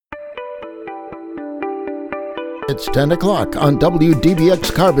It's 10 o'clock on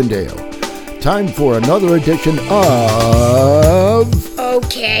WDBX Carbondale. Time for another edition of...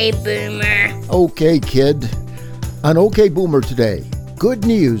 Okay, Boomer. Okay, kid. On Okay, Boomer today, good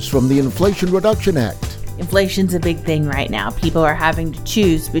news from the Inflation Reduction Act. Inflation's a big thing right now. People are having to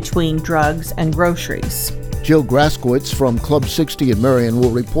choose between drugs and groceries. Jill Graskowitz from Club 60 in Marion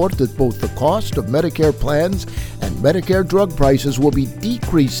will report that both the cost of Medicare plans and Medicare drug prices will be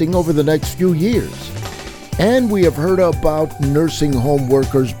decreasing over the next few years. And we have heard about nursing home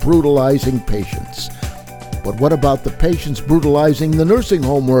workers brutalizing patients. But what about the patients brutalizing the nursing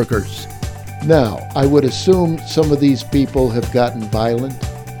home workers? Now, I would assume some of these people have gotten violent.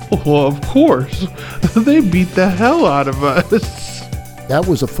 Well, of course. They beat the hell out of us. That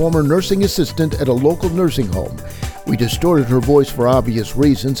was a former nursing assistant at a local nursing home. We distorted her voice for obvious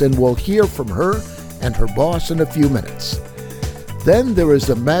reasons, and we'll hear from her and her boss in a few minutes. Then there is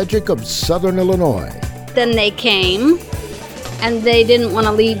the magic of Southern Illinois. Then they came, and they didn't want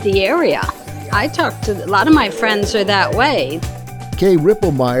to leave the area. I talked to a lot of my friends are that way. Kay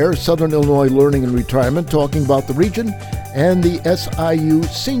Ripplemeyer, Southern Illinois Learning and Retirement, talking about the region and the SIU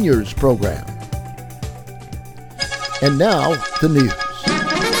Seniors Program. And now, the news.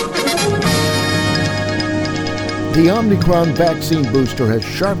 The Omicron vaccine booster has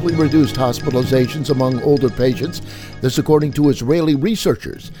sharply reduced hospitalizations among older patients. This according to Israeli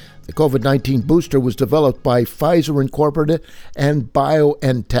researchers. The COVID-19 booster was developed by Pfizer Incorporated and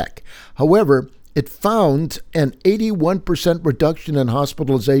BioNTech. However, it found an 81% reduction in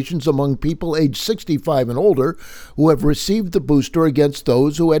hospitalizations among people aged 65 and older who have received the booster against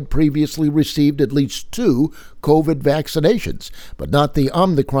those who had previously received at least 2 COVID vaccinations, but not the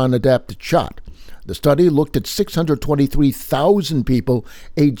Omicron-adapted shot. The study looked at 623,000 people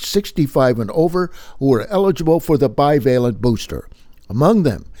aged 65 and over who were eligible for the bivalent booster. Among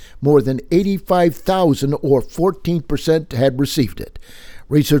them, more than 85,000 or 14% had received it.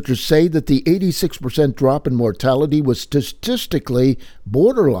 Researchers say that the 86% drop in mortality was statistically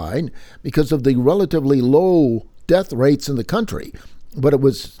borderline because of the relatively low death rates in the country, but it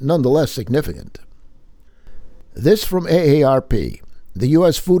was nonetheless significant. This from AARP. The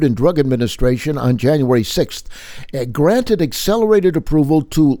U.S. Food and Drug Administration on January 6th granted accelerated approval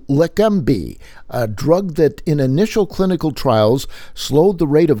to Leqembi, a drug that in initial clinical trials slowed the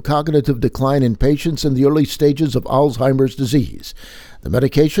rate of cognitive decline in patients in the early stages of Alzheimer's disease. The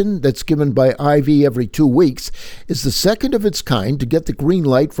medication that's given by IV every 2 weeks is the second of its kind to get the green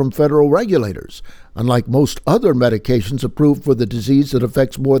light from federal regulators. Unlike most other medications approved for the disease that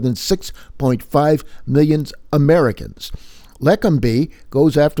affects more than 6.5 million Americans. Leqembi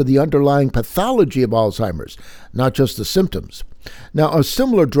goes after the underlying pathology of Alzheimer's, not just the symptoms. Now, a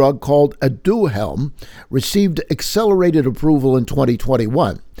similar drug called Aduhelm received accelerated approval in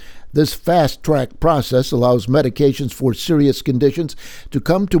 2021. This fast-track process allows medications for serious conditions to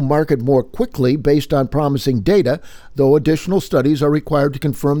come to market more quickly based on promising data, though additional studies are required to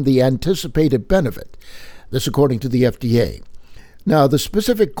confirm the anticipated benefit. This according to the FDA. Now, the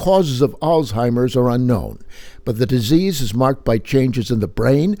specific causes of Alzheimer's are unknown, but the disease is marked by changes in the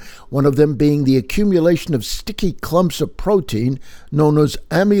brain, one of them being the accumulation of sticky clumps of protein known as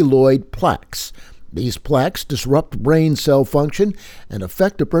amyloid plaques. These plaques disrupt brain cell function and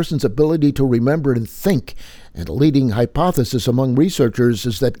affect a person's ability to remember and think, and a leading hypothesis among researchers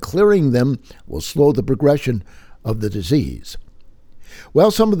is that clearing them will slow the progression of the disease.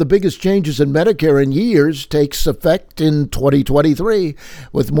 Well, some of the biggest changes in Medicare in years takes effect in 2023,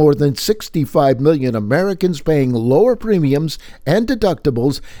 with more than 65 million Americans paying lower premiums and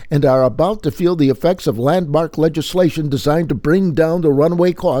deductibles and are about to feel the effects of landmark legislation designed to bring down the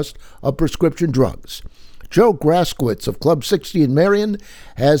runaway cost of prescription drugs. Jill Graskowitz of Club 60 in Marion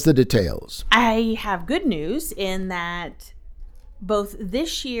has the details. I have good news in that both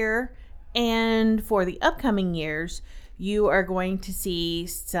this year and for the upcoming years, you are going to see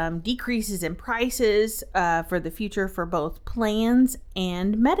some decreases in prices for the future for both plans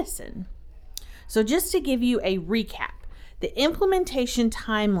and medicine. So just to give you a recap, the implementation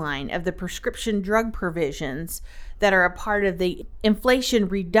timeline of the prescription drug provisions that are a part of the Inflation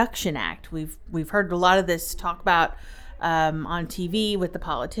Reduction Act. We've heard a lot of this talk about on TV with the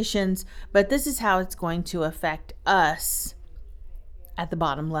politicians, but this is how it's going to affect us at the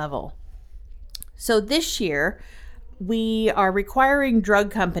bottom level. So this year, we are requiring drug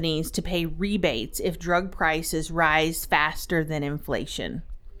companies to pay rebates if drug prices rise faster than inflation.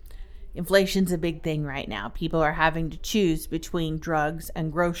 Inflation's a big thing right now. People are having to choose between drugs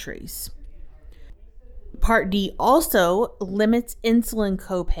and groceries. Part D also limits insulin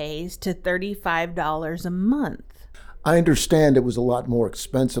copays to $35 a month. I understand it was a lot more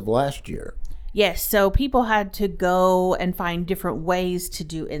expensive last year. Yes, so people had to go and find different ways to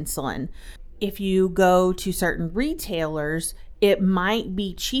do insulin. If you go to certain retailers, it might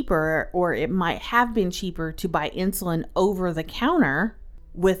be cheaper, or it might have been cheaper to buy insulin over the counter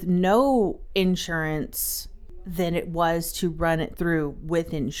with no insurance than it was to run it through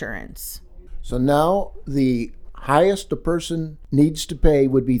with insurance. So now the highest a person needs to pay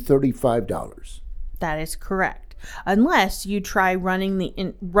would be $35. That is correct. Unless you try running the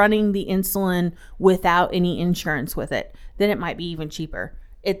insulin without any insurance with it, then it might be even cheaper.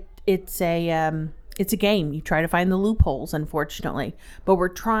 It's a game. You try to find the loopholes, unfortunately. But we're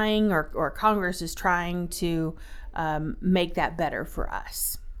trying, or Congress is trying to make that better for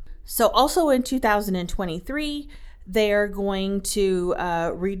us. So also in 2023, they're going to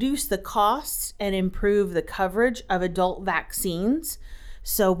reduce the costs and improve the coverage of adult vaccines.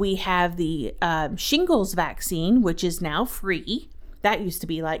 So we have the shingles vaccine, which is now free. That used to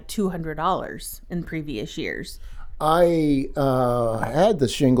be like $200 in previous years. I had the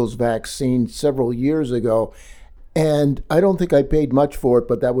shingles vaccine several years ago, and I don't think I paid much for it,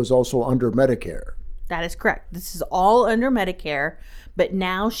 but that was also under Medicare. That is correct. This is all under Medicare, but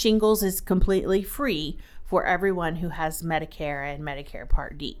now shingles is completely free for everyone who has Medicare and Medicare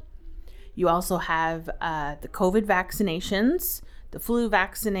Part D. You also have the COVID vaccinations, the flu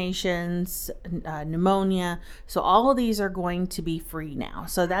vaccinations, pneumonia. So all of these are going to be free now.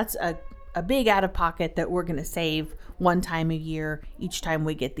 So that's a big out of pocket that we're going to save one time a year each time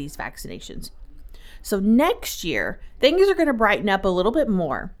we get these vaccinations. So next year, things are going to brighten up a little bit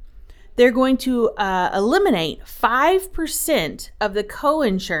more. They're going to eliminate 5% of the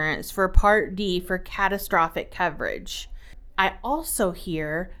coinsurance for Part D for catastrophic coverage. I also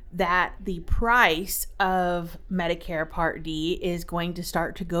hear that the price of Medicare Part D is going to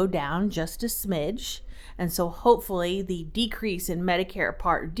start to go down just a smidge. And so hopefully the decrease in Medicare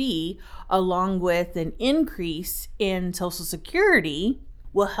Part D, along with an increase in Social Security,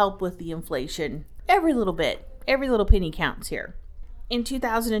 will help with the inflation every little bit. Every little penny counts here. In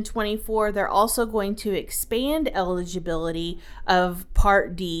 2024, they're also going to expand eligibility of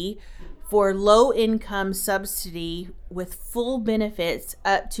Part D for low-income subsidy with full benefits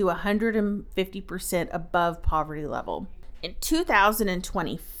up to 150% above poverty level. In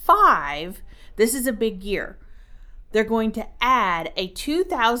 2025, this is a big year. They're going to add a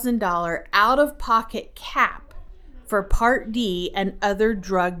 $2,000 out-of-pocket cap for Part D and other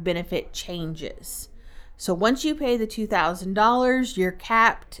drug benefit changes. So once you pay the $2,000, you're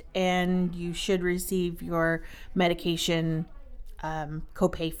capped and you should receive your medication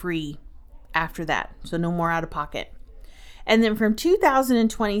copay free after that. So no more out of pocket. And then from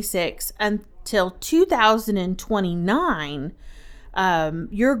 2026 until 2029,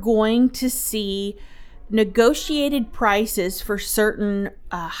 you're going to see negotiated prices for certain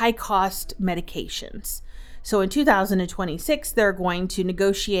high cost medications. So in 2026, they're going to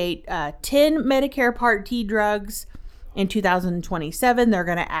negotiate 10 Medicare Part D drugs. In 2027, they're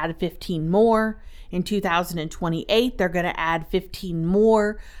going to add 15 more. In 2028, they're going to add 15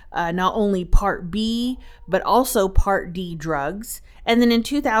 more, not only Part B, but also Part D drugs. And then in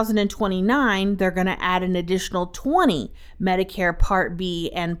 2029, they're going to add an additional 20 Medicare Part B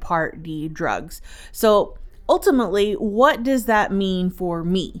and Part D drugs. So ultimately, what does that mean for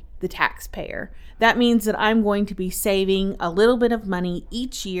me, the taxpayer? That means that I'm going to be saving a little bit of money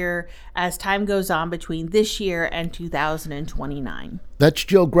each year as time goes on between this year and 2029. That's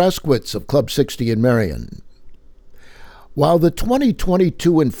Jill Graskowitz of Club 60 in Marion. While the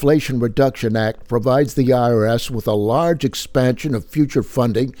 2022 Inflation Reduction Act provides the IRS with a large expansion of future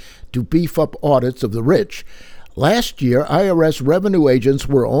funding to beef up audits of the rich, last year IRS revenue agents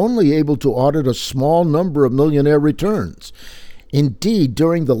were only able to audit a small number of millionaire returns. Indeed,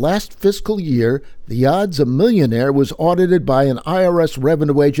 during the last fiscal year, the odds a millionaire was audited by an IRS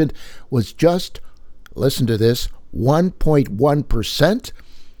revenue agent was just, listen to this, 1.1%.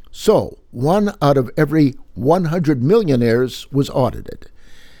 So, 1 out of every 100 millionaires was audited.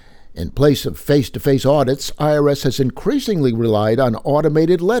 In place of face-to-face audits, IRS has increasingly relied on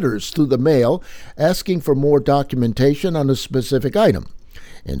automated letters through the mail asking for more documentation on a specific item.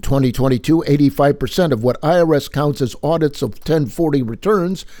 In 2022, 85% of what IRS counts as audits of 1040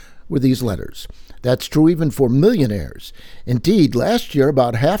 returns were these letters. That's true even for millionaires. Indeed, last year,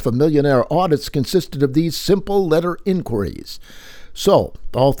 about half of millionaire audits consisted of these simple letter inquiries. So,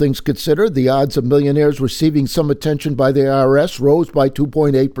 all things considered, the odds of millionaires receiving some attention by the IRS rose by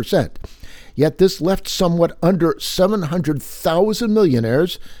 2.8%. Yet this left somewhat under 700,000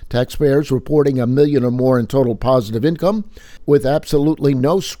 millionaires, taxpayers reporting $1 million or more in total positive income, with absolutely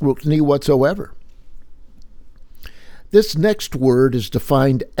no scrutiny whatsoever. This next word is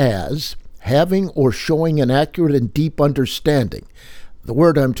defined as having or showing an accurate and deep understanding. The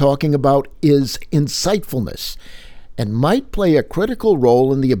word I'm talking about is insightfulness, and might play a critical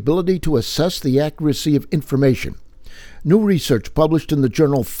role in the ability to assess the accuracy of information. New research published in the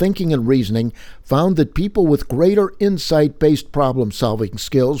journal Thinking and Reasoning found that people with greater insight-based problem-solving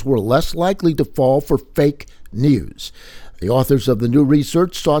skills were less likely to fall for fake news. The authors of the new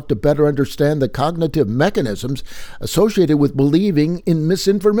research sought to better understand the cognitive mechanisms associated with believing in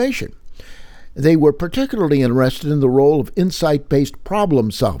misinformation. They were particularly interested in the role of insight-based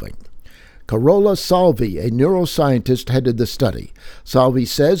problem-solving. Carola Salvi, a neuroscientist, headed the study. Salvi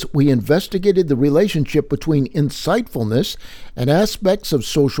says, "We investigated the relationship between insightfulness and aspects of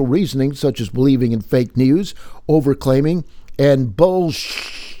social reasoning, such as believing in fake news, overclaiming, and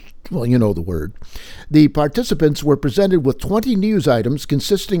bullshit." Well, you know the word. The participants were presented with 20 news items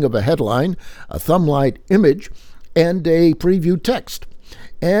consisting of a headline, a thumbnail image, and a preview text,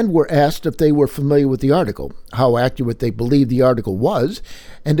 and were asked if they were familiar with the article, how accurate they believed the article was,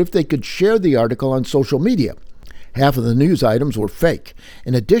 and if they could share the article on social media. Half of the news items were fake.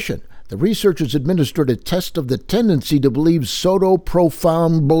 In addition, the researchers administered a test of the tendency to believe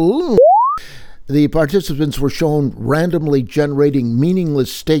pseudo-profound balloon. The participants were shown randomly generating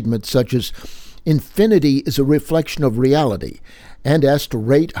meaningless statements such as, "Infinity is a reflection of reality," and asked to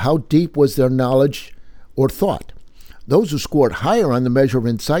rate how deep was their knowledge or thought. Those who scored higher on the measure of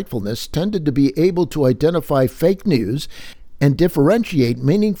insightfulness tended to be able to identify fake news and differentiate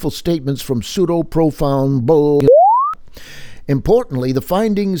meaningful statements from pseudo-profound bull. Importantly, the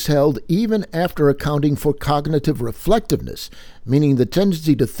findings held even after accounting for cognitive reflectiveness, meaning the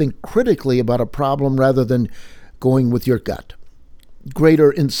tendency to think critically about a problem rather than going with your gut.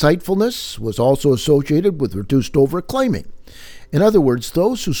 Greater insightfulness was also associated with reduced overclaiming. In other words,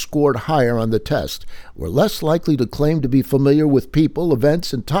 those who scored higher on the test were less likely to claim to be familiar with people,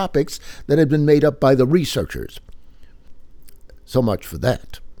 events, and topics that had been made up by the researchers. So much for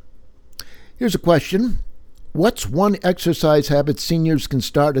that. Here's a question. What's one exercise habit seniors can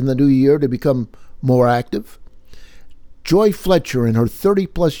start in the new year to become more active? Joy Fletcher, in her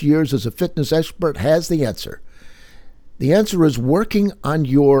 30-plus years as a fitness expert, has the answer. The answer is working on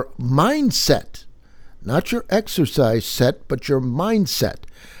your mindset. Not your exercise set, but your mindset.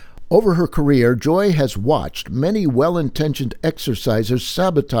 Over her career, Joy has watched many well-intentioned exercisers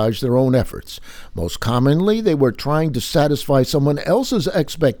sabotage their own efforts. Most commonly, they were trying to satisfy someone else's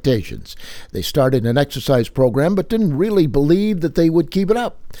expectations. They started an exercise program but didn't really believe that they would keep it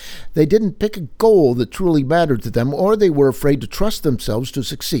up. They didn't pick a goal that truly mattered to them, or they were afraid to trust themselves to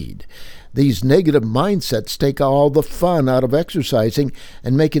succeed. These negative mindsets take all the fun out of exercising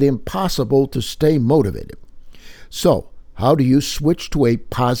and make it impossible to stay motivated. So, how do you switch to a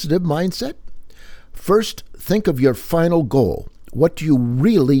positive mindset? First, think of your final goal. What do you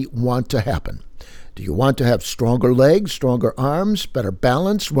really want to happen? Do you want to have stronger legs, stronger arms, better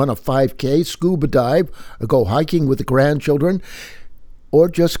balance, run a 5K, scuba dive, or go hiking with the grandchildren, or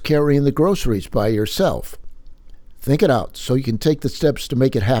just carrying the groceries by yourself? Think it out so you can take the steps to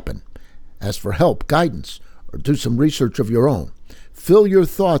make it happen. Ask for help, guidance, or do some research of your own. Fill your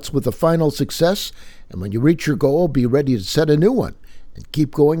thoughts with the final success, and when you reach your goal, be ready to set a new one and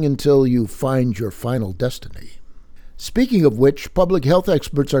keep going until you find your final destiny. Speaking of which, public health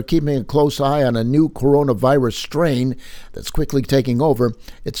experts are keeping a close eye on a new coronavirus strain that's quickly taking over.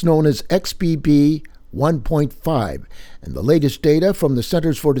 It's known as XBB 1.5, and the latest data from the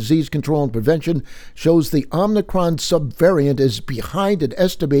Centers for Disease Control and Prevention shows the Omicron subvariant is behind an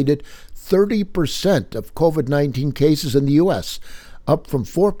estimated 30% of COVID-19 cases in the U.S., up from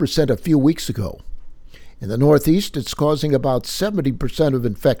 4% a few weeks ago. In the Northeast, it's causing about 70% of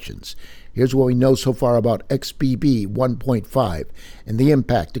infections. Here's what we know so far about XBB 1.5 and the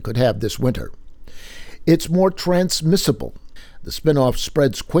impact it could have this winter. It's more transmissible. The spin-off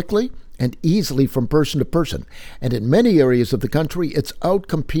spreads quickly and easily from person to person, and in many areas of the country, it's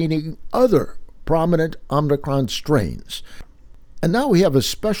outcompeting other prominent Omicron strains. And now we have a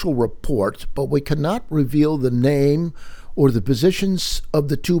special report, but we cannot reveal the name or the positions of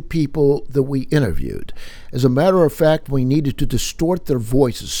the two people that we interviewed. As a matter of fact, we needed to distort their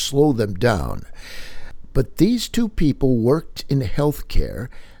voices, slow them down. But these two people worked in healthcare,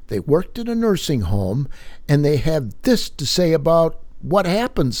 they worked in a nursing home, and they have this to say about what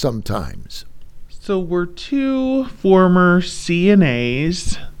happens sometimes. So we're two former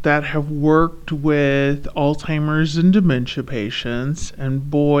CNAs that have worked with Alzheimer's and dementia patients, and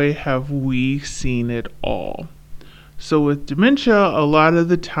boy, have we seen it all. So with dementia, a lot of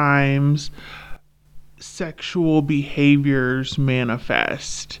the times sexual behaviors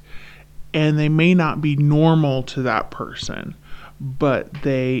manifest, and they may not be normal to that person, but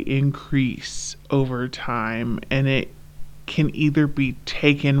they increase over time, and it can either be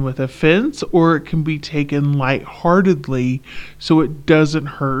taken with offense or it can be taken lightheartedly so it doesn't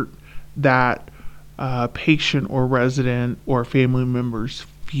hurt that patient or resident or family member's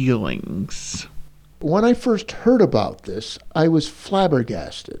feelings. When I first heard about this, I was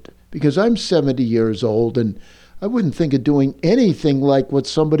flabbergasted because I'm 70 years old and I wouldn't think of doing anything like what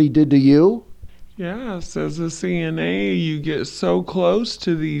somebody did to you. Yes, as a CNA, you get so close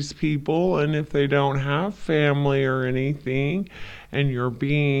to these people, and if they don't have family or anything, and you're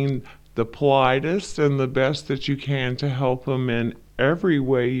being the politest and the best that you can to help them in every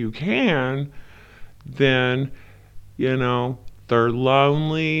way you can, then, they're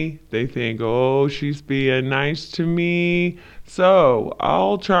lonely. They think, oh, she's being nice to me, so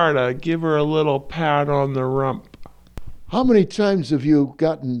I'll try to give her a little pat on the rump. How many times have you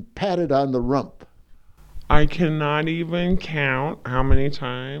gotten patted on the rump? I cannot even count how many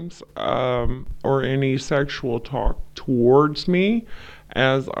times or any sexual talk towards me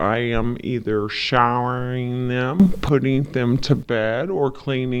as I am either showering them, putting them to bed, or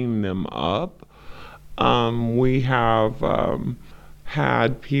cleaning them up. We have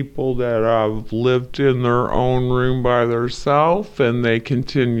had people that have lived in their own room by themselves, and they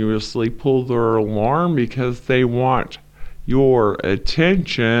continuously pull their alarm because they want your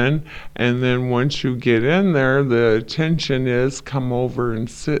attention, and then once you get in there, the attention is come over and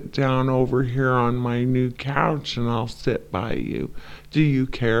sit down over here on my new couch and I'll sit by you. Do you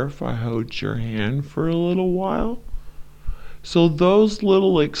care if I hold your hand for a little while? So those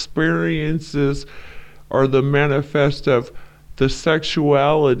little experiences are the manifest of the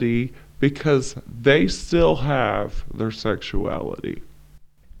sexuality, because they still have their sexuality.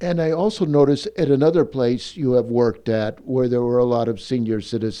 And I also noticed at another place you have worked at where there were a lot of senior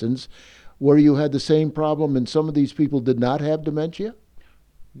citizens, where you had the same problem and some of these people did not have dementia?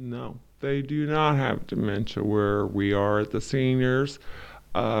 No, they do not have dementia where we are at the seniors.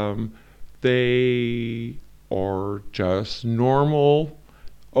 They are just normal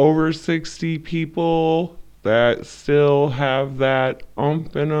over 60 people that still have that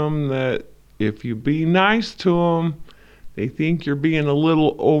ump in them that if you be nice to them, they think you're being a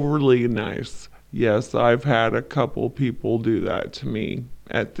little overly nice. Yes, I've had a couple people do that to me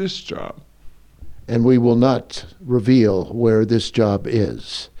at this job. And we will not reveal where this job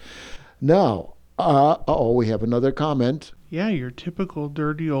is. Now, we have another comment. Yeah, your typical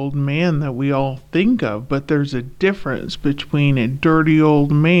dirty old man that we all think of, but there's a difference between a dirty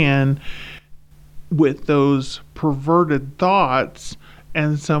old man with those perverted thoughts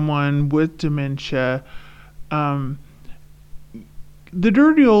and someone with dementia. The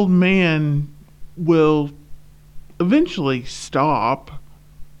dirty old man will eventually stop.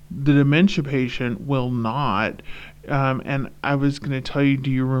 The dementia patient will not. And I was going to tell you,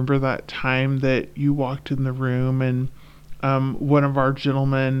 do you remember that time that you walked in the room and one of our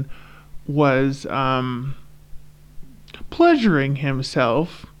gentlemen was pleasuring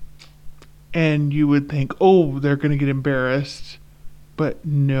himself, and you would think, oh, they're going to get embarrassed. But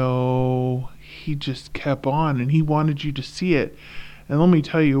no, he just kept on, and he wanted you to see it. And let me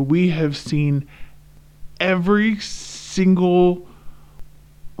tell you, we have seen every single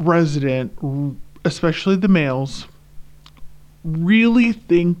resident, especially the males, really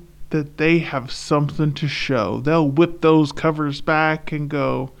think that they have something to show. They'll whip those covers back and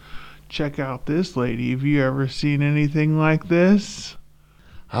go, check out this lady. Have you ever seen anything like this?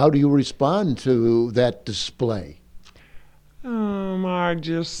 How do you respond to that display? I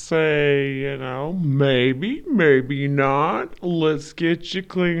just say, maybe, maybe not. Let's get you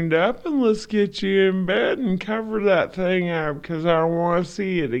cleaned up and let's get you in bed and cover that thing up because I don't want to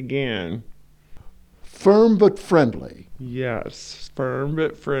see it again. Firm but friendly. Yes, firm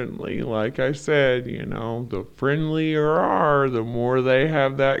but friendly. Like I said, the friendlier are, the more they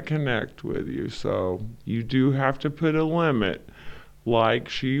have that connect with you. So you do have to put a limit. Like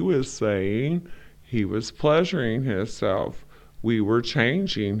she was saying, he was pleasuring himself. We were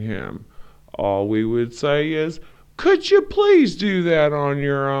changing him. All we would say is, could you please do that on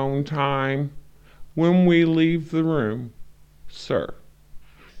your own time when we leave the room, sir?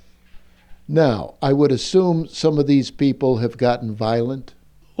 Now, I would assume some of these people have gotten violent.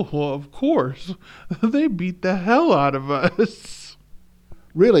 Well, of course. They beat the hell out of us.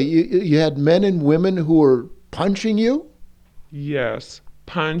 Really? You had men and women who were punching you? Yes,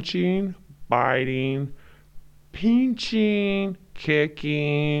 punching, biting, pinching,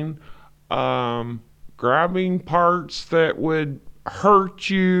 kicking, grabbing parts that would hurt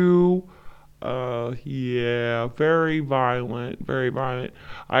you. Yeah, very violent, very violent.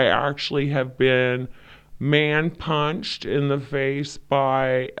 I actually have been man punched in the face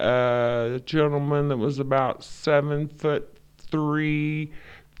by a gentleman that was about 7'3",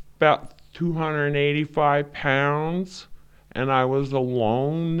 about 285 pounds, and I was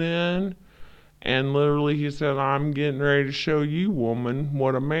alone then. And literally he said, "I'm getting ready to show you, woman,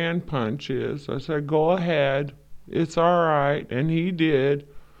 what a man punch is." I said, "Go ahead, it's all right." And he did.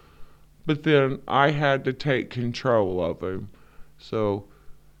 But then I had to take control of him. So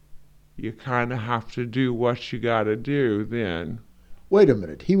you kind of have to do what you got to do then. Wait a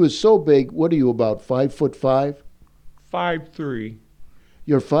minute. He was so big. What are you, about 5'5"? 5'3".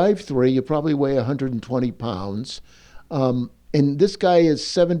 You're 5'3". You probably weigh 120 pounds. And this guy is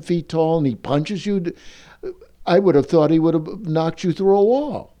 7 feet tall and he punches you. I would have thought he would have knocked you through a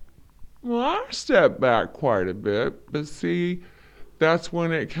wall. Well, I stepped back quite a bit. But see, that's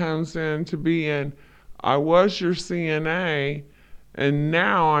when it comes into being, I was your CNA, and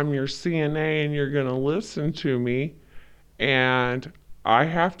now I'm your CNA and you're going to listen to me. And I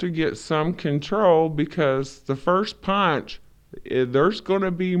have to get some control because the first punch, there's going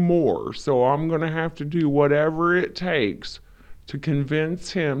to be more. So I'm going to have to do whatever it takes to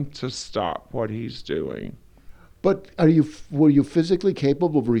convince him to stop what he's doing. But were you physically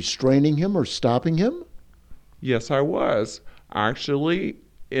capable of restraining him or stopping him? Yes, I was. Actually,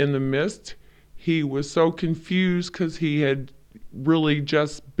 in the midst, he was so confused because he had really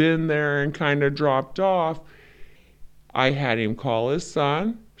just been there and kind of dropped off. I had him call his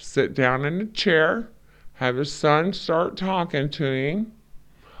son, sit down in a chair, have his son start talking to him.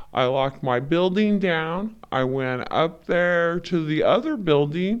 I locked my building down. I went up there to the other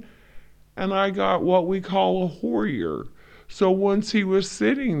building, and I got what we call a Hoyer. So once he was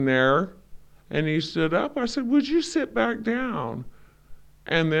sitting there and he stood up, I said, "Would you sit back down?"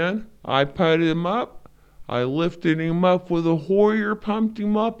 And then I put him up. I lifted him up with a Hoyer, pumped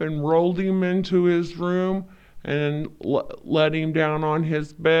him up, and rolled him into his room and let him down on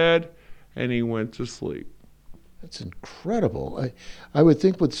his bed, and he went to sleep. That's incredible. I would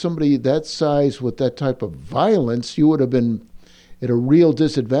think with somebody that size, with that type of violence, you would have been at a real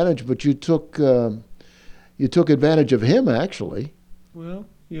disadvantage, but you took advantage of him, actually. Well,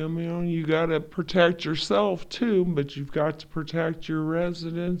 you got to protect yourself too, but you've got to protect your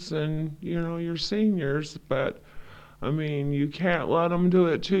residents and, your seniors. But, you can't let them do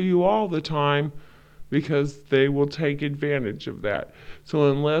it to you all the time because they will take advantage of that.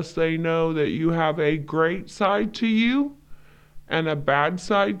 So unless they know that you have a great side to you and a bad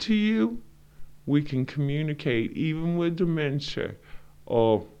side to you, we can communicate even with dementia.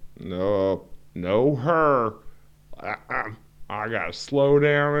 "Oh, no her. I got to slow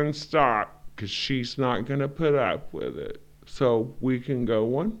down and stop because she's not going to put up with it." So we can go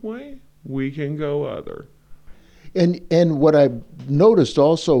one way, we can go other. And what I've noticed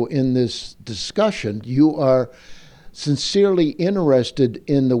also in this discussion, you are sincerely interested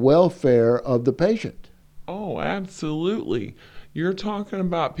in the welfare of the patient. Oh, absolutely. You're talking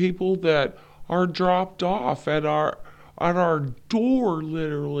about people that are dropped off at our door,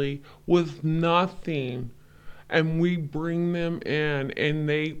 literally, with nothing. And we bring them in and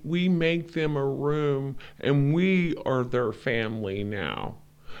we make them a room, and we are their family now.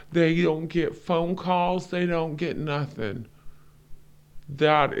 They don't get phone calls, they don't get nothing.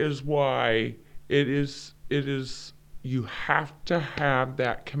 That is why it is you have to have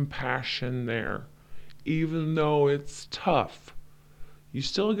that compassion there. Even though it's tough, you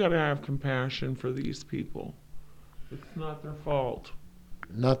still got to have compassion for these people. It's not their fault.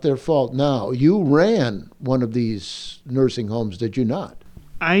 Not their fault. Now, you ran one of these nursing homes, did you not?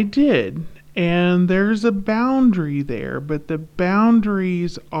 I did. And there's a boundary there, but the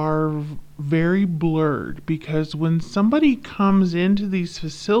boundaries are very blurred because when somebody comes into these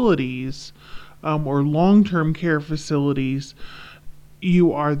facilities or long-term care facilities,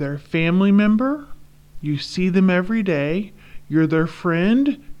 you are their family member, you see them every day, you're their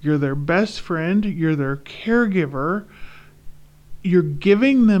friend, you're their best friend, you're their caregiver, you're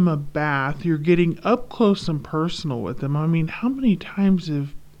giving them a bath, you're getting up close and personal with them. How many times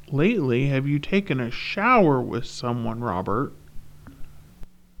lately have you taken a shower with someone, Robert?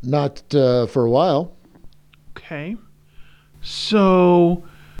 Not for a while. Okay. So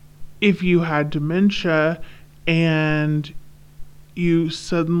if you had dementia and you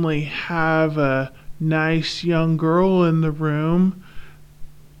suddenly have a nice young girl in the room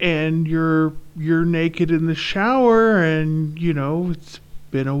and you're naked in the shower and, it's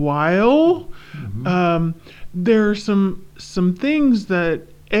been a while, there are some things that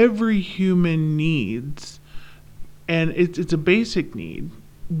every human needs, and it's a basic need.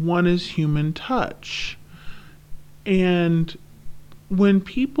 One is human touch. And when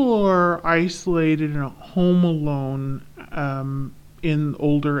people are isolated and home alone in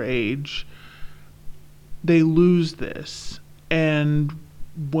older age, they lose this. And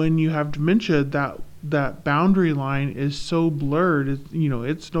when you have dementia, that boundary line is so blurred.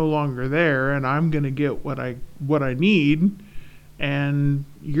 It's no longer there, and I'm going to get what I need, and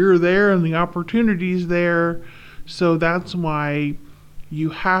you're there, and the opportunity's there. So that's why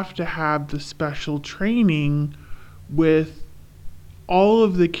you have to have the special training with all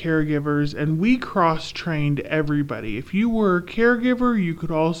of the caregivers, and we cross-trained everybody. If you were a caregiver, you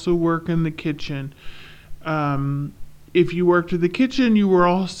could also work in the kitchen. If you worked in the kitchen, you were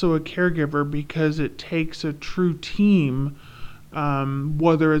also a caregiver, because it takes a true team,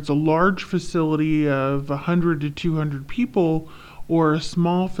 whether it's a large facility of 100 to 200 people or a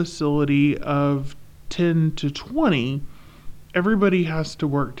small facility of 10 to 20. Everybody has to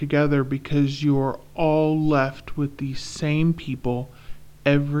work together, because you're all left with these same people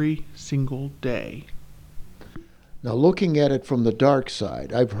every single day. Now, looking at it from the dark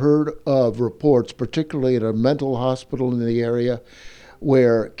side, I've heard of reports, particularly at a mental hospital in the area,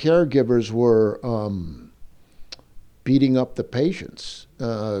 where caregivers were beating up the patients,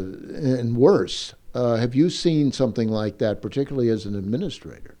 and worse. Have you seen something like that, particularly as an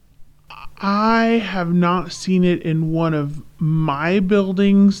administrator? I have not seen it in one of my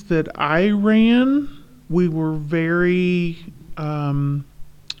buildings that I ran. We were very, I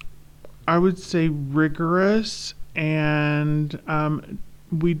would say, rigorous, and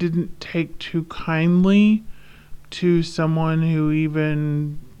we didn't take too kindly to someone who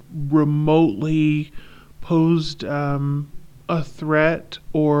even remotely posed a threat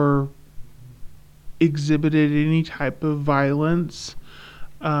or exhibited any type of violence.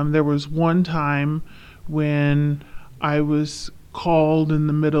 There was one time when I was called in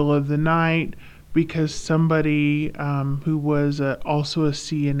the middle of the night because somebody who was also a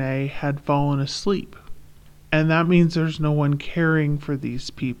CNA had fallen asleep. And that means there's no one caring for these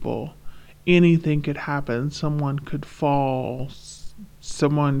people. Anything could happen. Someone could fall.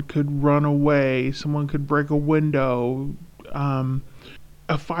 Someone could run away. Someone could break a window.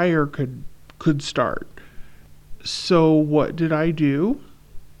 A fire could start. So what did I do?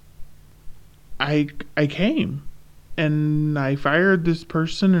 I came and I fired this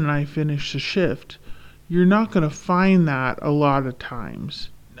person and I finished the shift. You're not going to find that a lot of times.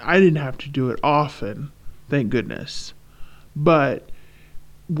 I didn't have to do it often, thank goodness. But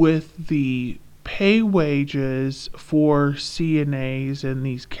with the pay wages for CNAs and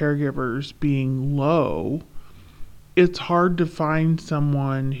these caregivers being low, it's hard to find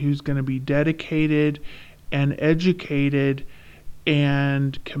someone who's going to be dedicated and educated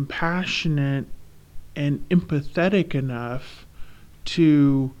and compassionate and empathetic enough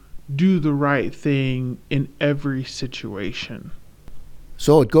to do the right thing in every situation.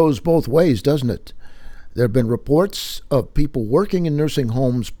 So it goes both ways, doesn't it? There have been reports of people working in nursing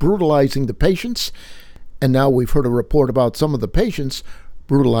homes brutalizing the patients, and now we've heard a report about some of the patients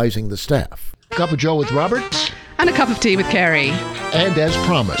brutalizing the staff. Cup of Joe with Robert. And a cup of tea with Carrie. And as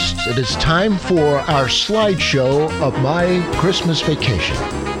promised, it is time for our slideshow of my Christmas vacation.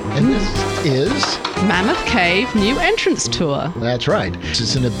 And this is Mammoth Cave New Entrance Tour. That's right.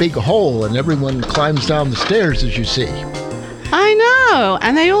 It's in a big hole and everyone climbs down the stairs, as you see. I know.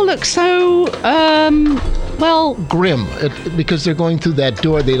 And they all look so, grim. Because they're going through that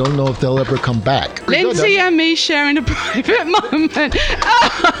door, they don't know if they'll ever come back. Lindsay and me sharing a private moment.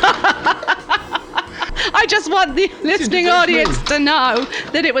 I just want the listening audience to know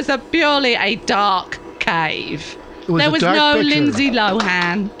that it was purely a dark cave. There was no picture. Lindsay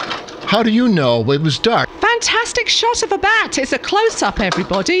Lohan. How do you know it was dark? Fantastic shot of a bat. It's a close-up,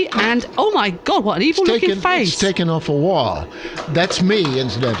 everybody. And, oh my God, what an evil-looking face. It's taken off a wall. That's me,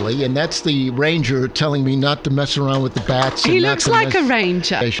 incidentally, and that's the ranger telling me not to mess around with the bats. He looks like a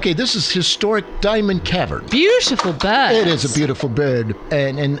ranger. Okay, this is historic Diamond Cavern. Beautiful bird. It is a beautiful bird.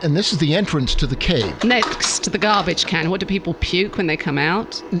 And this is the entrance to the cave. Next to the garbage can. What do people puke when they come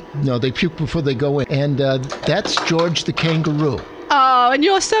out? No, they puke before they go in. And that's George the kangaroo. Oh, and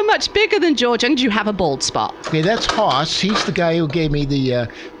you're so much bigger than George, and you have a bald spot. Okay, that's Hoss. He's the guy who gave me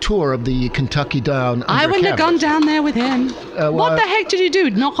the tour of the Kentucky Down. I wouldn't have gone down there with him. What the heck did you do?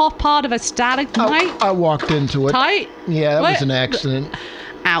 Knock off part of a stalagmite? I walked into it. Tight? Yeah, that was an accident.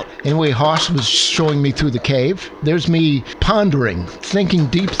 Out. Anyway, Hoss was showing me through the cave. There's me pondering, thinking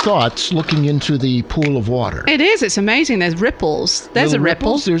deep thoughts, looking into the pool of water. It is. It's amazing. There's ripples. There's Little a ripple.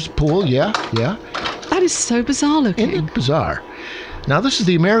 Ripples, there's a pool, yeah. That is so bizarre looking. Isn't it bizarre? Now, this is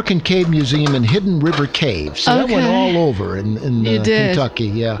the American Cave Museum in Hidden River Cave. So that went all over in Kentucky,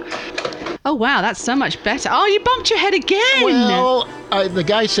 yeah. Oh, wow, that's so much better. Oh, you bumped your head again. Well, the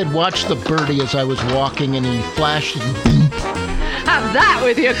guy said, watch the birdie as I was walking, and he flashed and boom. Have that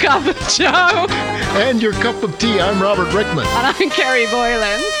with your cup of joe. And your cup of tea. I'm Robert Rickman. And I'm Kerry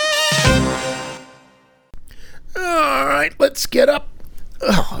Boylan. All right, let's get up.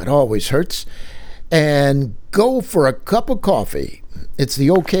 Oh, it always hurts. And go for a cup of coffee. It's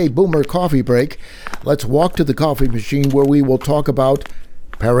the OK Boomer coffee break. Let's walk to the coffee machine where we will talk about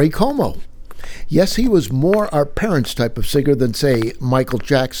Perry Como. Yes, he was more our parents' type of singer than, say, Michael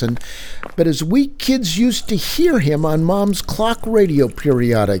Jackson, but as we kids used to hear him on Mom's clock radio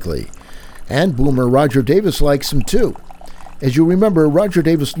periodically. And Boomer Roger Davis likes him too. As you remember, Roger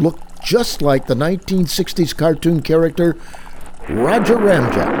Davis looked just like the 1960s cartoon character Roger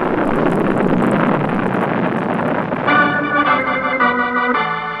Ramjet.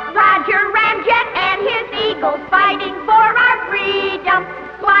 Roger Ramjet and his eagles fighting for our freedom.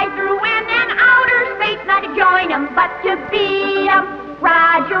 Fly through wind and outer space, not to join 'em, but to beat 'em.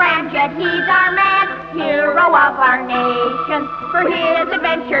 Roger Ramjet, he's our man, hero of our nation. For his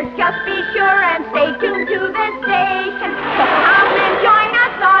adventures, just be sure and stay tuned to this station. So come and join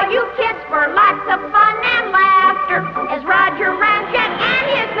us, all you kids, for lots of fun and laughter, as Roger Ramjet and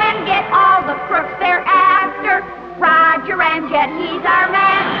his men get all the crooks they're after. Roger Ramjet, he's our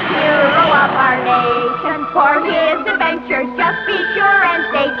man, hero of our nation. For his adventures, just be sure and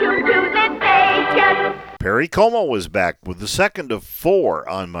stay tuned to this station. Perry Como was back with the second of 4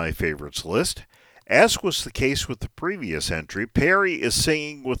 on my favorites list. As was the case with the previous entry, Perry is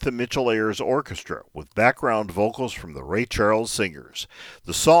singing with the Mitchell Ayers Orchestra, with background vocals from the Ray Charles Singers.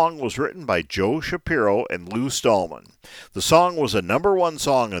 The song was written by Joe Shapiro and Lou Stallman. The song was a #1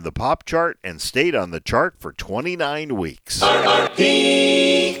 song on the pop chart and stayed on the chart for 29 weeks.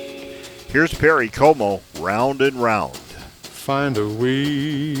 Here's Perry Como, Round and Round. Find a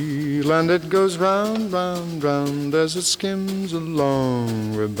wheel and it goes round, round, round as it skims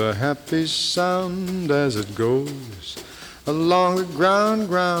along with the happy sound as it goes along the ground,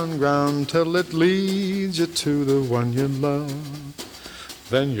 ground, ground till it leads you to the one you love.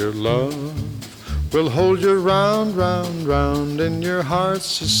 Then your love will hold you round, round, round in your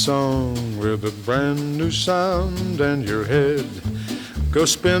heart's a song with a brand new sound, and your head go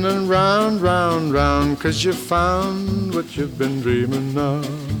spinning round, round, round, 'cause you found what you've been dreaming of.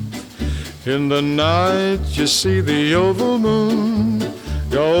 In the night you see the oval moon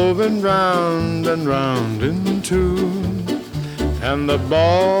going round and round in tune, and the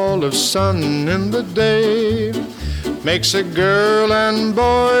ball of sun in the day makes a girl and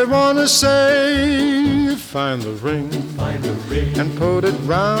boy wanna say, find the ring, and put it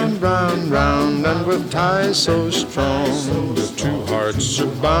round, round, round, and with ties so strong the two hearts are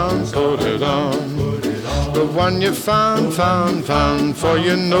bound, put it on. The one you found, found, found, for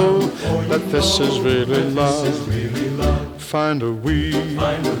you know that this is really love. Find a wheel,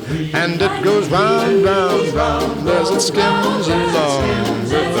 and it goes round, round, round as it skims along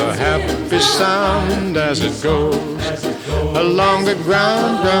with a happy sound as it goes along the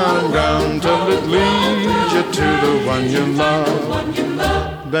ground, ground, ground till it leads you to the one you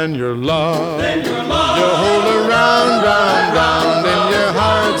love. Then your love, you'll hold her round, round, round in your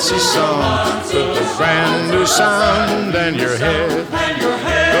heart's a song with a brand new sound, and your head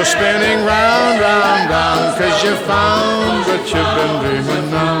go spinning round, round, round, 'cause you found what you've been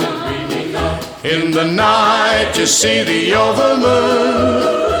dreaming of. In the night you see the oval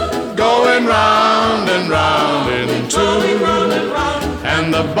moon going round and round in tune,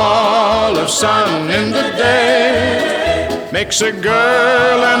 and the ball of sun in the day makes a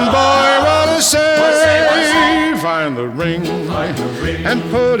girl and boy wanna say, find the ring, and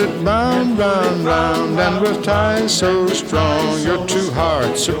put it round, round, round, and with ties so strong your two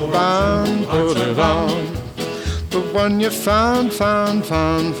hearts are bound, put it on. The one you found, found,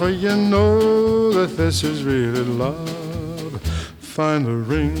 found, for you know that this is really love. Find the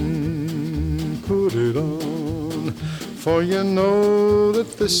ring, put it on, for you know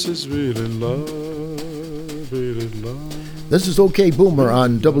that this is really love, really love. This is OK Boomer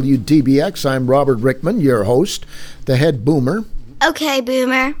on WDBX. I'm Robert Rickman, your host, the head boomer. OK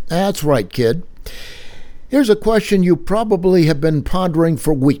Boomer. That's right, kid. Here's a question you probably have been pondering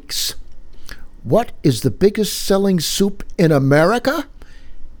for weeks. What is the biggest selling soup in America?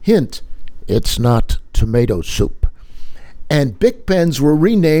 Hint, it's not tomato soup. And Bic pens were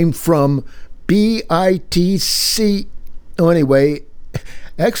renamed from BITC. Oh, anyway,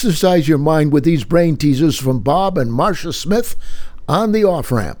 exercise your mind with these brain teasers from Bob and Martia Smith on the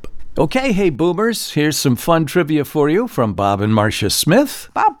off-ramp. Okay, hey boomers, here's some fun trivia for you from Bob and Martia Smith.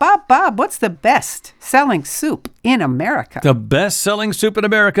 Bob, what's the best-selling soup in America? The best-selling soup in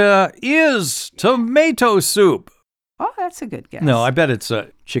America is tomato soup. Oh, that's a good guess. No, I bet it's a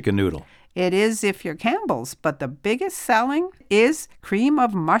chicken noodle. It is if you're Campbell's, but the biggest selling is cream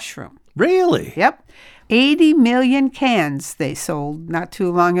of mushroom. Really? Yep. 80 million cans they sold not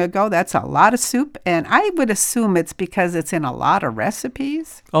too long ago. That's a lot of soup, and I would assume it's because it's in a lot of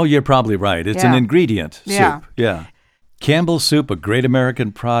recipes. Oh, you're probably right. It's an ingredient soup. Yeah. Campbell's soup, a great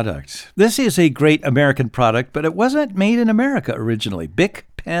American product. This is a great American product, but it wasn't made in America originally. Bic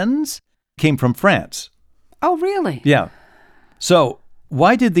pens came from France. Oh, really? Yeah. So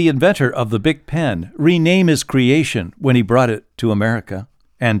why did the inventor of the Bic pen rename his creation when he brought it to America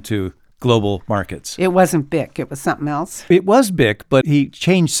and to global markets? It wasn't Bic. It was something else. It was Bic, but he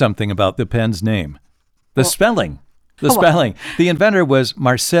changed something about the pen's name. The spelling. The inventor was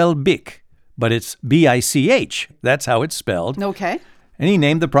Marcel Bich, but it's B-I-C-H. That's how it's spelled. Okay. And he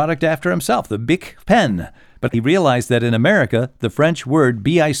named the product after himself, the Bic pen. But he realized that in America, the French word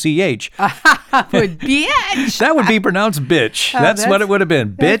B-I-C-H would bitch. That would be pronounced bitch. That's what it would have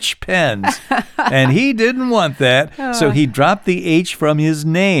been. Bitch pens. And he didn't want that, so he dropped the H from his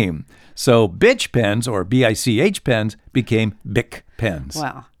name. So Bich pens, or B-I-C-H pens, became Bic pens.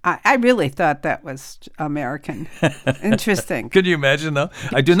 Wow. I really thought that was American. Interesting. Could you imagine, though?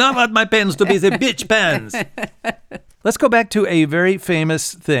 I do not want my pens to be the Bich pens. Let's go back to a very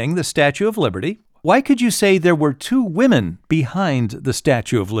famous thing, the Statue of Liberty. Why could you say there were two women behind the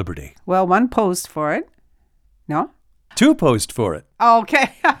Statue of Liberty? Well, one posed for it. No? Two posed for it.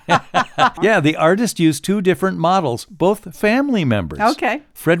 Okay. Yeah, the artist used two different models, both family members. Okay.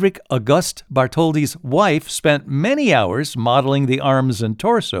 Frederick Auguste Bartholdi's wife spent many hours modeling the arms and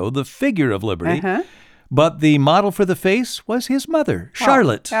torso, the figure of Liberty. But the model for the face was his mother,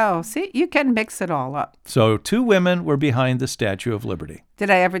 Charlotte. Oh, see, you can mix it all up. So two women were behind the Statue of Liberty. Did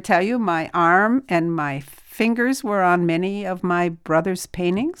I ever tell you my arm and my fingers were on many of my brother's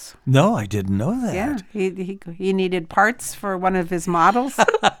paintings? No, I didn't know that. Yeah, he needed parts for one of his models.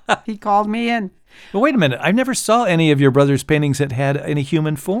 He called me in. Well, wait a minute. I never saw any of your brother's paintings that had any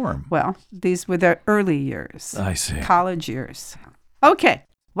human form. Well, these were the early years. I see. College years. Okay.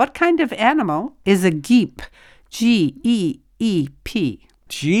 What kind of animal is a geep? G-E-E-P.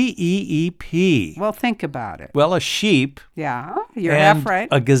 G-E-E-P. Well, think about it. Well, a sheep. Yeah, you're and half right.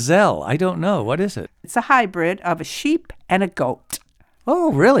 A gazelle. I don't know. What is it? It's a hybrid of a sheep and a goat.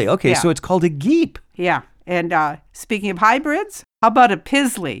 Oh, really? Okay, so it's called a geep. Yeah. And speaking of hybrids, how about a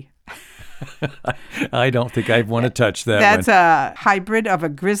pizzly? I don't think I'd want to touch that That's one. a hybrid of a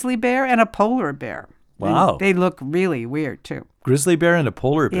grizzly bear and a polar bear. Wow. And they look really weird, too. Grizzly bear and a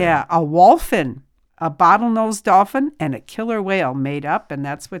polar bear. Yeah, a wolfen, a bottlenose dolphin, and a killer whale made up, and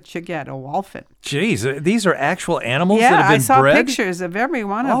that's what you get, a wolfen. Jeez, these are actual animals that have been I saw bred? pictures of every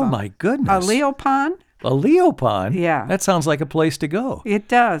one of them. Oh, my goodness. A leopon. A leopon? Yeah. That sounds like a place to go. It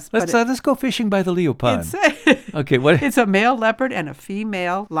does. Let's go fishing by the leopon. Okay, what? It's a male leopard and a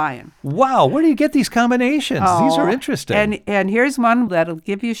female lion. Wow, where do you get these combinations? These are interesting. And here's one that'll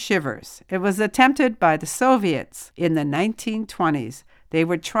give you shivers. It was attempted by the Soviets in the 1920s. They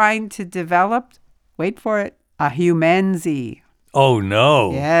were trying to develop, wait for it, a humanzee. Oh,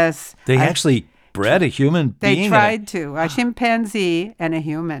 no. Yes. They actually bred a human being. They tried to, a chimpanzee and a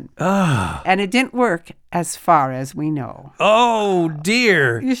human. And it didn't work as far as we know. Oh,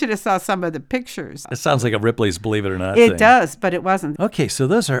 dear. You should have saw some of the pictures. It sounds like a Ripley's Believe It or Not It thing. does, but it wasn't. Okay, so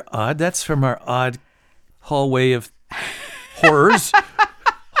those are odd. That's from our odd hallway of horrors.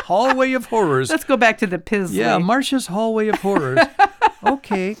 Hallway of Horrors. Let's go back to the Pizzly. Yeah, Marcia's Hallway of Horrors.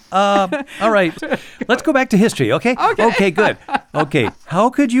 Okay. All right. Let's go back to history, okay? Okay, good. Okay. How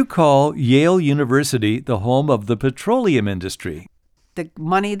could you call Yale University the home of the petroleum industry? The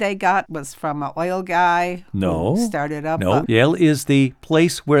money they got was from an oil guy who started up. No, Yale is the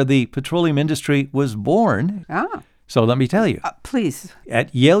place where the petroleum industry was born. So let me tell you. Please.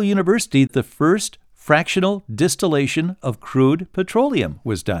 At Yale University, the first fractional distillation of crude petroleum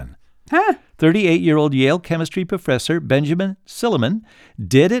was done. 38-year-old Yale chemistry professor Benjamin Silliman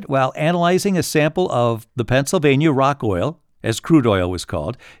did it while analyzing a sample of the Pennsylvania rock oil, as crude oil was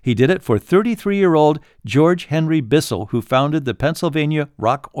called. He did it for 33-year-old George Henry Bissell, who founded the Pennsylvania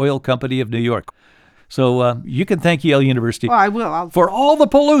Rock Oil Company of New York. So you can thank Yale University I will. for all the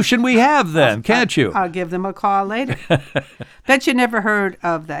pollution we have then, can't you? I'll give them a call later. Bet you never heard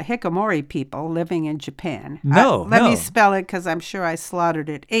of the Hikikomori people living in Japan. No, Let me spell it because I'm sure I slaughtered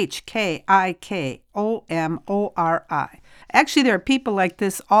it. Hikikomori. Actually, there are people like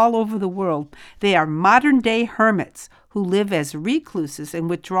this all over the world. They are modern-day hermits who live as recluses and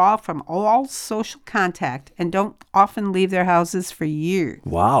withdraw from all social contact and don't often leave their houses for years.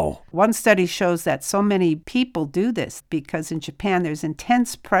 Wow. One study shows that so many people do this because in Japan there's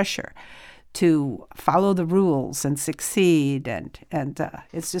intense pressure to follow the rules and succeed, and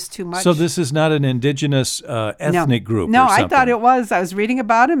it's just too much. So this is not an indigenous ethnic group No, or something? I thought it was. I was reading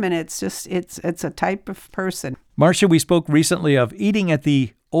about him, and it's just, it's a type of person. Marcia, we spoke recently of eating at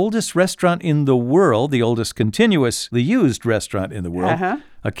the oldest restaurant in the world, the oldest continuously used restaurant in the world,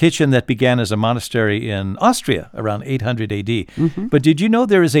 a kitchen that began as a monastery in Austria around 800 AD. Mm-hmm. But did you know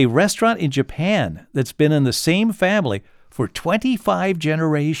there is a restaurant in Japan that's been in the same family for 25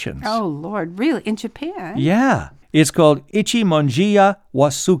 generations? Oh, Lord, really? In Japan? Yeah. It's called Ichimonjiya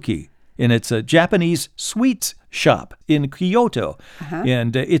Wasuki, and it's a Japanese sweets shop in Kyoto.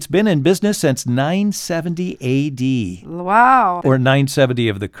 And it's been in business since 970 AD. Wow. Or 970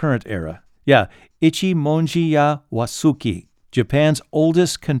 of the current era. Yeah, Ichimonjiya Wasuki, Japan's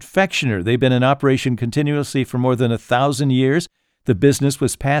oldest confectioner. They've been in operation continuously for more than 1,000 years. The business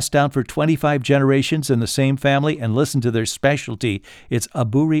was passed down for 25 generations in the same family, and listen to their specialty. It's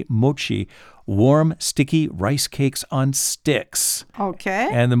aburi mochi, warm, sticky rice cakes on sticks. Okay.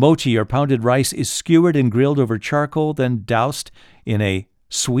 And the mochi, or pounded rice, is skewered and grilled over charcoal, then doused in a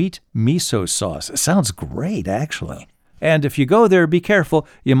sweet miso sauce. It sounds great, actually. And if you go there, be careful.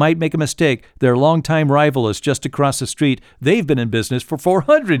 You might make a mistake. Their longtime rival is just across the street. They've been in business for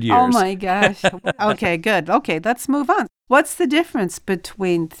 400 years. Oh, my gosh. Okay, good. Okay, let's move on. What's the difference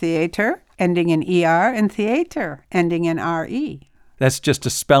between theater, ending in ER, and theater, ending in RE? That's just a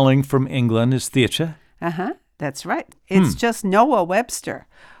spelling from England, is theatre. That's right. It's just Noah Webster.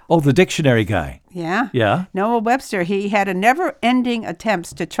 Oh, the dictionary guy. Yeah. Yeah. Noah Webster, he had a never-ending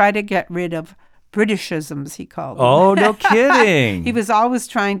attempts to try to get rid of Britishisms, he called them. Oh, no kidding. He was always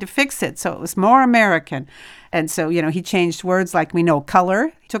trying to fix it, so it was more American. And so, he changed words like we know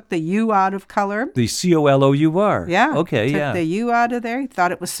color. He took the U out of color. The COLOUR. Yeah. Okay, took the U out of there. He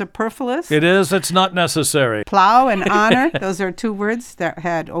thought it was superfluous. It is. It's not necessary. Plow and honor, those are two words that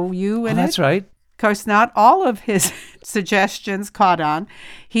had OU in it. That's right. Of course, not all of his suggestions caught on.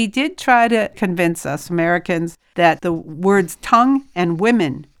 He did try to convince us Americans that the words tongue and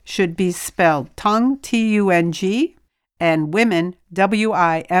women should be spelled tongue, T-U-N-G, and women,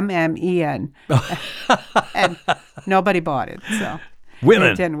 W-I-M-M-E-N. And nobody bought it, so women.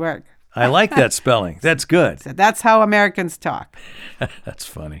 It didn't work. I like that spelling. That's good. So that's how Americans talk. That's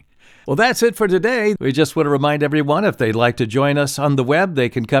funny. Well, that's it for today. We just want to remind everyone, if they'd like to join us on the web, they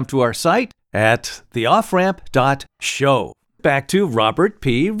can come to our site at theofframp.show. Back to Robert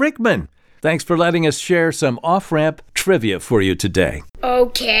P. Rickman. Thanks for letting us share some off-ramp trivia for you today.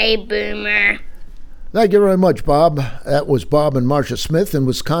 Okay, Boomer. Thank you very much, Bob. That was Bob and Martia Smith in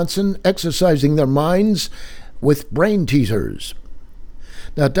Wisconsin exercising their minds with brain teasers.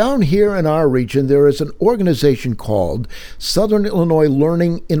 Now, down here in our region, there is an organization called Southern Illinois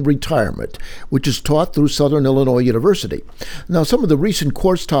Learning in Retirement, which is taught through Southern Illinois University. Now, some of the recent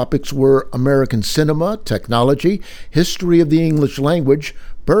course topics were American cinema, technology, history of the English language,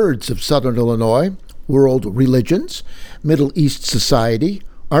 birds of Southern Illinois, world religions, Middle East society,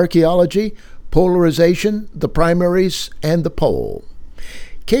 archaeology, polarization, the primaries, and the poll.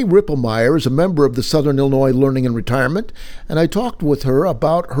 Kay Ripplemeyer is a member of the Southern Illinois Learning in Retirement, and I talked with her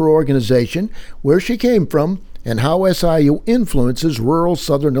about her organization, where she came from, and how SIU influences rural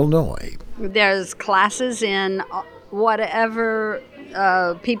Southern Illinois. There's classes in whatever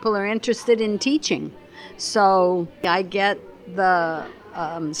people are interested in teaching. So I get the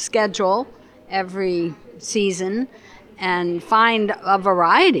schedule every season and find a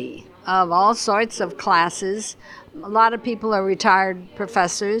variety of all sorts of classes. A lot of people are retired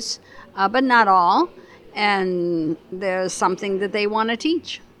professors, but not all, and there's something that they want to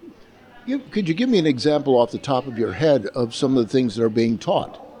teach. Could you give me an example off the top of your head of some of the things that are being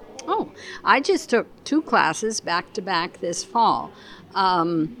taught? Oh, I just took 2 classes back-to-back this fall.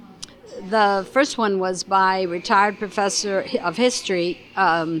 The first one was by retired professor of history,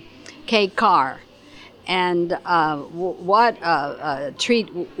 Kay Carr. And what a treat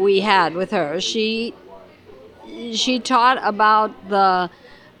we had with her. She taught about the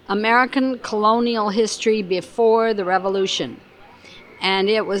American colonial history before the Revolution. And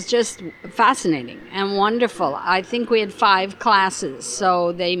it was just fascinating and wonderful. I think we had 5 classes,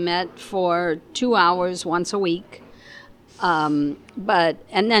 so they met for 2 hours once a week. And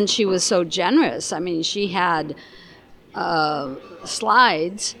then she was so generous. I mean, she had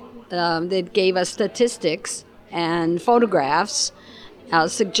slides that gave us statistics and photographs,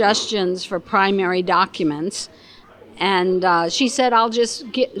 suggestions for primary documents, And she said, I'll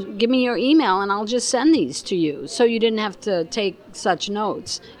just give me your email and I'll just send these to you, so you didn't have to take such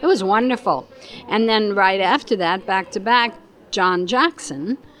notes. It was wonderful. And then right after that, back to back, John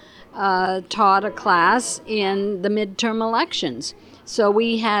Jackson taught a class in the midterm elections. So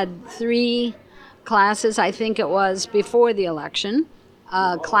we had 3 classes, I think it was before the election,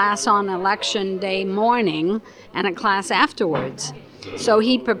 a class on election day morning, and a class afterwards. So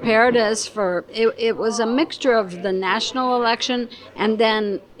he prepared us for, it was a mixture of the national election and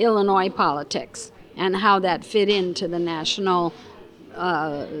then Illinois politics and how that fit into the national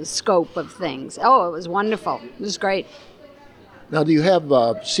scope of things. Oh, it was wonderful. It was great. Now, do you have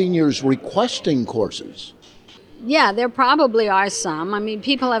seniors requesting courses? Yeah, there probably are some. I mean,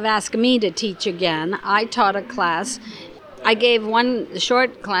 people have asked me to teach again. I taught a class. I gave one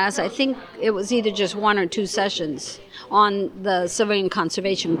short class. I think it was either just 1 or 2 sessions on the Civilian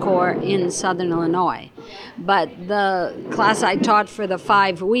Conservation Corps in Southern Illinois. But the class I taught for the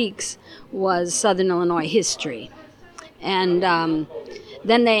 5 weeks was Southern Illinois history. And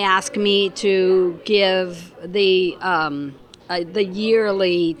then they asked me to give the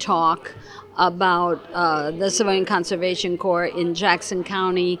yearly talk about the Civilian Conservation Corps in Jackson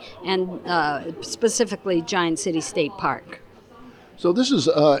County and specifically Giant City State Park. So this is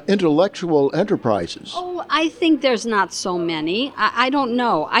intellectual enterprises. Oh, I think there's not so many. I don't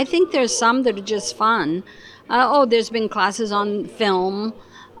know. I think there's some that are just fun. There's been classes on film.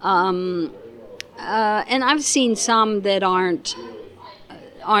 And I've seen some that aren't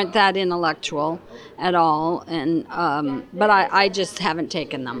that intellectual at all. And but I just haven't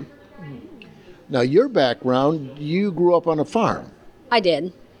taken them. Now, your background, you grew up on a farm. I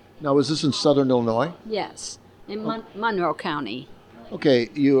did. Now, was this in Southern Illinois? Yes, in Monroe County. Okay,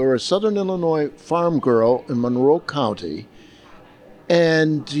 you are a Southern Illinois farm girl in Monroe County,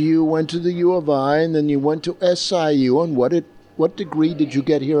 and you went to the U of I, and then you went to SIU. And what degree did you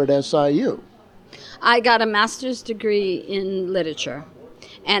get here at SIU? I got a master's degree in literature,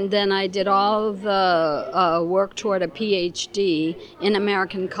 and then I did all the work toward a PhD in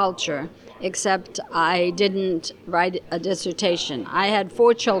American culture, except I didn't write a dissertation. I had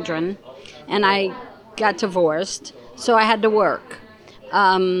 4 children, and I got divorced, so I had to work.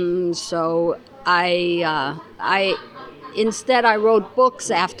 So instead I wrote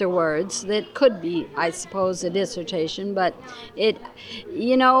books afterwards that could be, I suppose, a dissertation, but I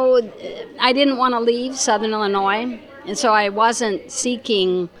didn't want to leave Southern Illinois, and so I wasn't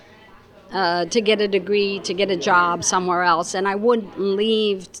seeking to get a degree, to get a job somewhere else, and I wouldn't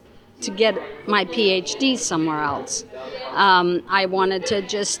leave to get my PhD somewhere else. I wanted to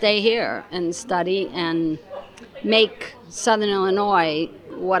just stay here and study and make Southern Illinois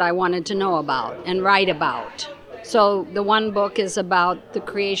what I wanted to know about and write about. So the one book is about the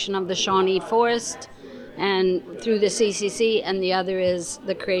creation of the Shawnee Forest and through the CCC, and the other is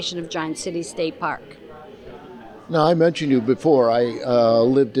the creation of Giant City State Park. Now, I mentioned you before. I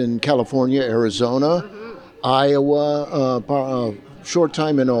lived in California, Arizona, Iowa, short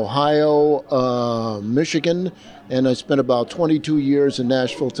time in Ohio, Michigan, and I spent about 22 years in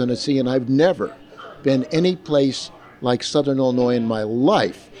Nashville, Tennessee, and I've never been any place like Southern Illinois in my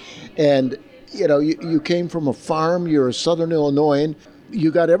life. And, you came from a farm, you're a Southern Illinoisan,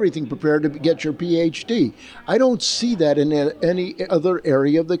 you got everything prepared to get your PhD. I don't see that in any other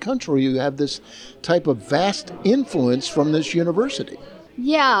area of the country. You have this type of vast influence from this university.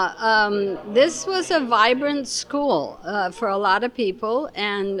 Yeah, this was a vibrant school for a lot of people,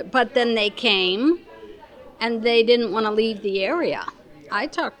 but then they came and they didn't want to leave the area. I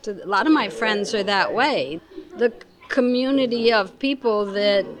talked to a lot of my friends are that way. The community of people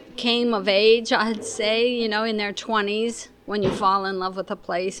that came of age, I'd say, in their 20s, when you fall in love with a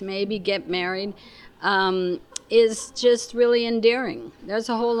place, maybe get married, is just really endearing. There's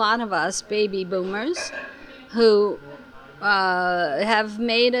a whole lot of us baby boomers who have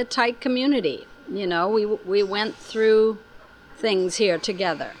made a tight community. We went through things here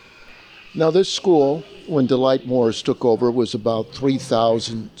together. Now, this school, when Delight Morris took over, was about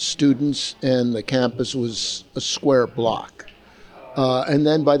 3,000 students, and the campus was a square block. And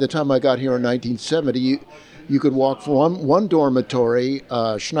then by the time I got here in 1970, you could walk from one dormitory,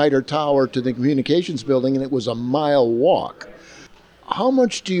 Schneider Tower, to the communications building, and it was a mile walk. How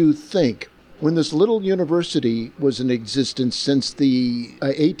much do you think, when this little university was in existence since the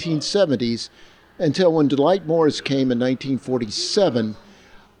 1870s, until when Delight Morris came in 1947,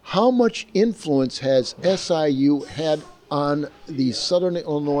 how much influence has SIU had on the Southern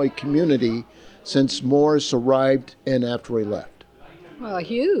Illinois community since Morris arrived and after he left? Well,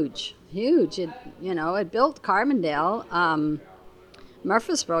 huge. It built Carbondale.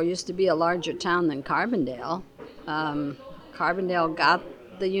 Murfreesboro used to be a larger town than Carbondale. Carbondale got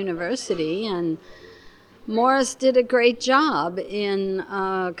the university, and Morris did a great job in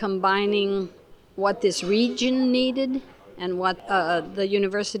combining what this region needed and what the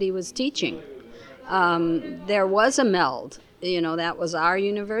university was teaching. There was a meld, that was our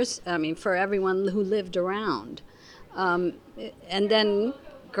university, for everyone who lived around. And then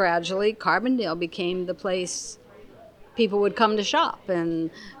gradually Carbondale became the place people would come to shop,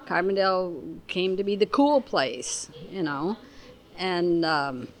 and Carbondale came to be the cool place, And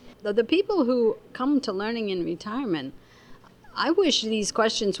the people who come to learning in retirement, I wish these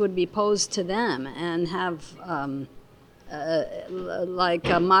questions would be posed to them and have like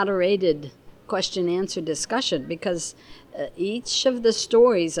a moderated question-answer discussion, because each of the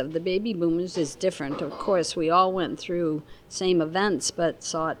stories of the baby boomers is different. Of course, we all went through same events but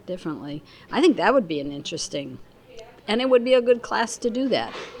saw it differently. I think that would be and it would be a good class to do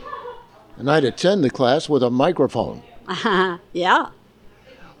that. And I'd attend the class with a microphone. Yeah.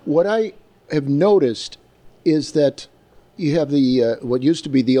 What I have noticed is that you have the what used to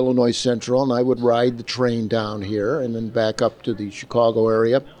be the Illinois Central, and I would ride the train down here and then back up to the Chicago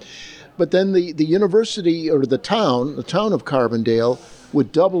area. But then the university, or the town of Carbondale,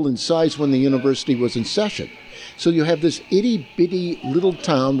 would double in size when the university was in session. So you have this itty-bitty little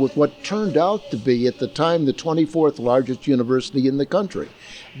town with what turned out to be, at the time, the 24th largest university in the country.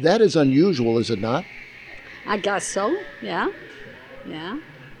 That is unusual, is it not? I guess so, yeah.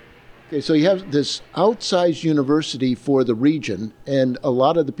 Okay, so you have this outsized university for the region, and a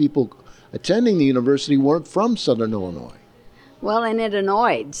lot of the people attending the university weren't from Southern Illinois. Well, and it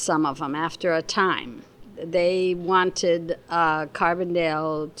annoyed some of them after a time. They wanted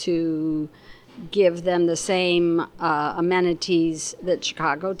Carbondale to give them the same amenities that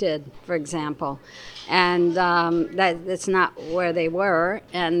Chicago did, for example. And that's not where they were,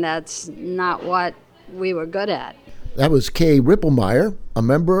 and that's not what we were good at. That was Kay Ripplemeyer, a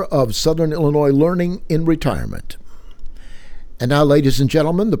member of Southern Illinois Learning in retirement. And now, ladies and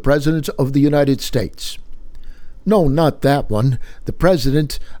gentlemen, the President of the United States. No, not that one. The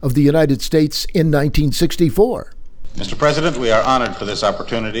President of the United States in 1964. Mr. President, we are honored for this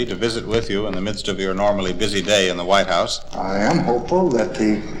opportunity to visit with you in the midst of your normally busy day in the White House. I am hopeful that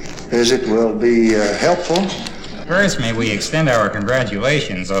the visit will be helpful. First, may we extend our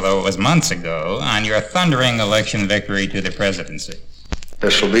congratulations, although it was months ago, on your thundering election victory to the presidency.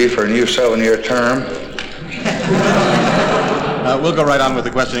 This will be for a new 7-year term. We'll go right on with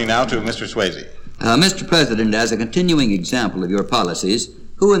the questioning now to Mr. Swayze. Mr. President, as a continuing example of your policies,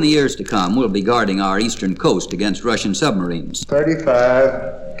 who in the years to come will be guarding our eastern coast against Russian submarines?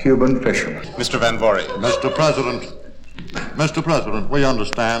 35 Cuban fishermen. Mr. Van Vory. Mr. President, we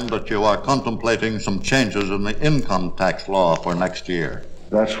understand that you are contemplating some changes in the income tax law for next year.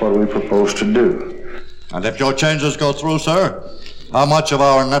 That's what we propose to do. And if your changes go through, sir, how much of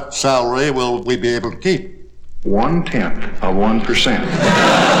our net salary will we be able to keep? 0.1%.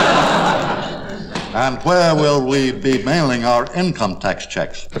 And where will we be mailing our income tax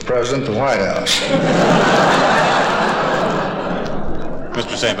checks? The President, the White House.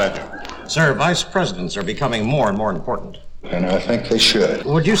 Mr. St. Ledger. Sir, vice presidents are becoming more and more important. And I think they should.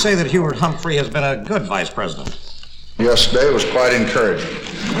 Would you say that Hubert Humphrey has been a good vice president? Yesterday was quite encouraging.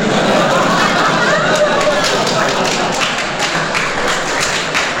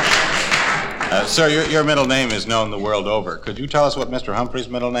 Sir, your middle name is known the world over. Could you tell us what Mr. Humphrey's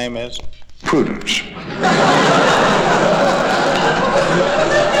middle name is? Prudence.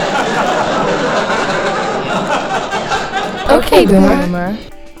 Okay, Boomer.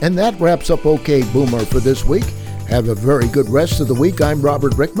 And that wraps up OK Boomer for this week. Have a very good rest of the week. I'm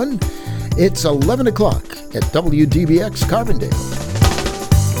Robert Rickman. It's 11 o'clock at WDBX Carbondale.